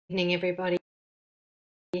Evening, everybody.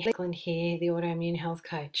 Glenn here, the autoimmune health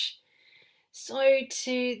coach. So,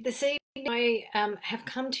 this evening, I have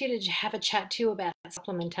come to you to have a chat to you about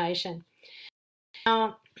supplementation.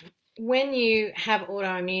 Now, when you have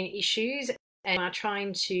autoimmune issues and are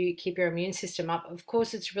trying to keep your immune system up, of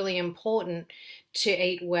course, it's really important to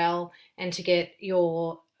eat well and to get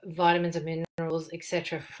your vitamins and minerals,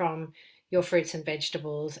 etc., from your fruits and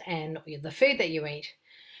vegetables and the food that you eat.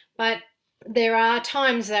 But there are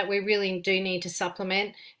times that we really do need to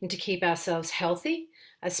supplement and to keep ourselves healthy,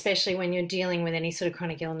 especially when you're dealing with any sort of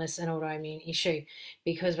chronic illness and autoimmune issue,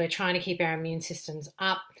 because we're trying to keep our immune systems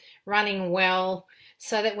up, running well,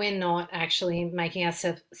 so that we're not actually making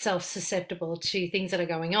ourselves susceptible to things that are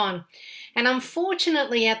going on. And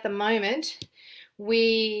unfortunately, at the moment,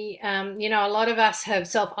 a lot of us have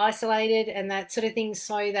self-isolated and that sort of thing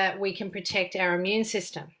so that we can protect our immune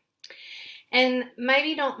system. And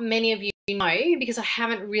maybe not many of you know, because I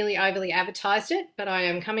haven't really overly advertised it, but I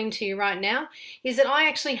am coming to you right now, is that I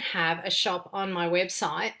actually have a shop on my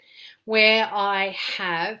website where I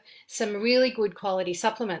have some really good quality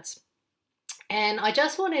supplements. And I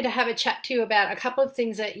just wanted to have a chat to you about a couple of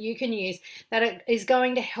things that you can use that is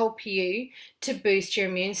going to help you to boost your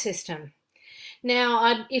immune system.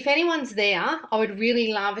 Now, if anyone's there, I would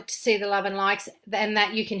really love to see the love and likes and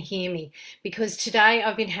that you can hear me, because today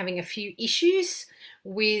I've been having a few issues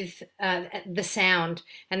with the sound,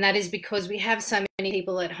 and that is because we have so many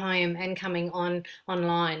people at home and coming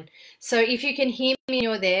online. So if you can hear me and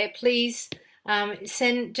you're there, please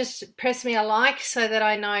just press me a like so that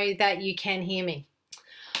I know that you can hear me.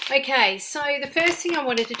 Okay, so the first thing I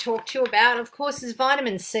wanted to talk to you about, of course, is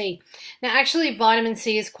vitamin C. Now, actually, vitamin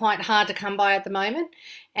C is quite hard to come by at the moment,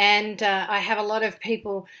 and I have a lot of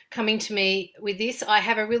people coming to me with this. I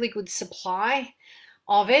have a really good supply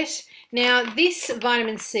of it. Now, this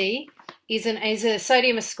vitamin C is a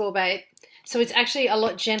sodium ascorbate, so it's actually a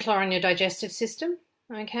lot gentler on your digestive system,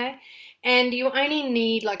 okay? And you only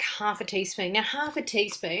need like half a teaspoon. Now, half a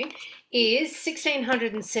teaspoon is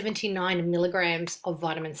 1,679 milligrams of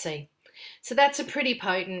vitamin C. So that's a pretty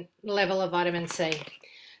potent level of vitamin C.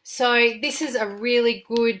 So this is a really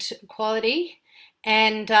good quality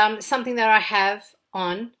and something that I have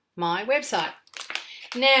on my website.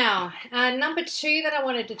 Now, number two that I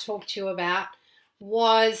wanted to talk to you about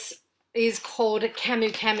is called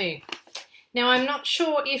Camu Camu. Now, I'm not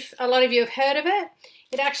sure if a lot of you have heard of it.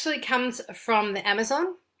 It actually comes from the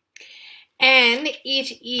Amazon, and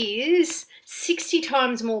it is 60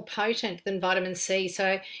 times more potent than vitamin C.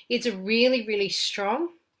 So it's really, really strong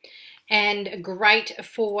and great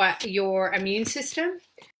for your immune system.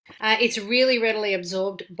 It's really readily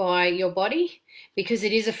absorbed by your body because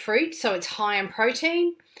it is a fruit, so it's high in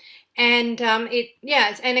protein, and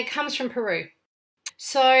it comes from Peru.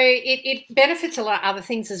 So it benefits a lot of other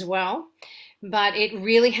things as well, but it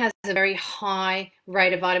really has a very high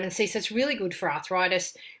rate of vitamin C. So it's really good for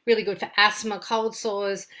arthritis, really good for asthma, cold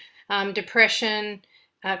sores, depression,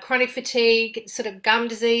 chronic fatigue, sort of gum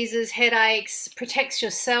diseases, headaches, protects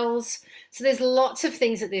your cells. So there's lots of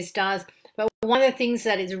things that this does. But one of the things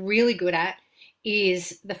that it's really good at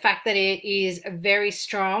is the fact that it is very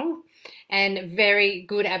strong and very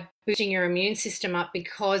good at boosting your immune system up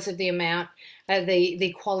because of the amount,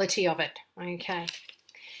 the quality of it, okay?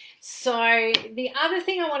 So the other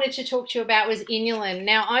thing I wanted to talk to you about was inulin.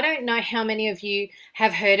 Now, I don't know how many of you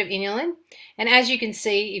have heard of inulin. And as you can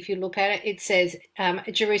see, if you look at it, it says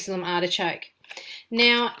Jerusalem artichoke.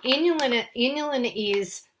 Now, inulin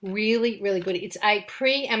is really, really good. It's a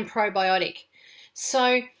pre and probiotic.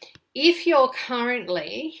 So if you're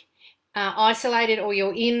currently isolated or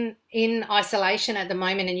you're in isolation at the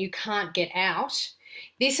moment and you can't get out,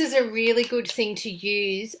 this is a really good thing to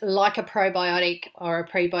use like a probiotic or a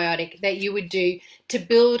prebiotic that you would do to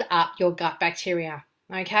build up your gut bacteria,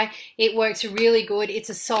 okay? It works really good. It's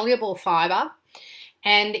a soluble fiber,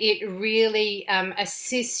 and it really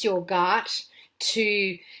assists your gut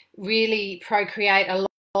to really procreate a lot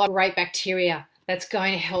of great bacteria that's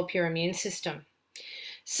going to help your immune system.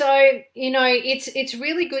 So, it's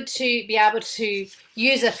really good to be able to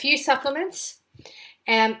use a few supplements.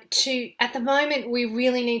 At the moment, we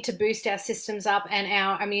really need to boost our systems up and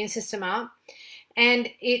our immune system up. And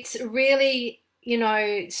it's really,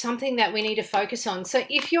 something that we need to focus on. So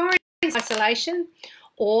if you're in isolation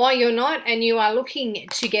or you're not and you are looking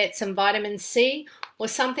to get some vitamin C or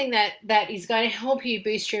something that is going to help you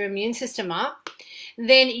boost your immune system up,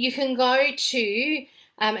 then you can go to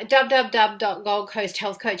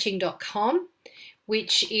www.goldcoasthealthcoaching.com,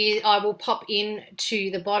 which is I will pop in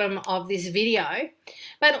to the bottom of this video.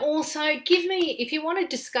 But also give me, if you want to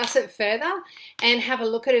discuss it further and have a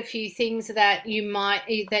look at a few things that you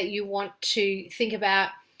want to think about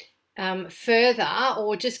further,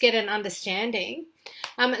 or just get an understanding,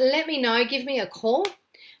 let me know. Give me a call.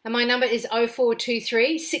 And my number is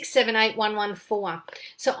 0423 678 114.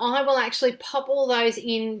 So I will actually pop all those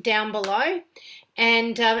in down below,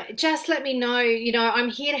 and just let me know. You know, I'm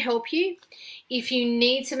here to help you. If you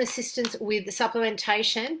need some assistance with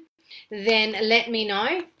supplementation, then let me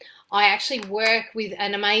know. I actually work with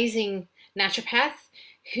an amazing naturopath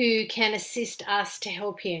who can assist us to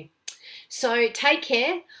help you. So take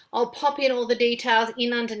care. I'll pop in all the details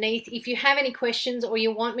in underneath. If you have any questions, or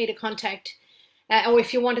you want me to contact, or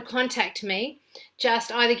if you want to contact me,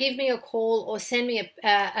 just either give me a call or send me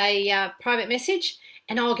a private message,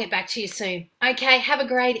 and I'll get back to you soon. Okay, have a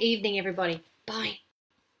great evening, everybody. Bye.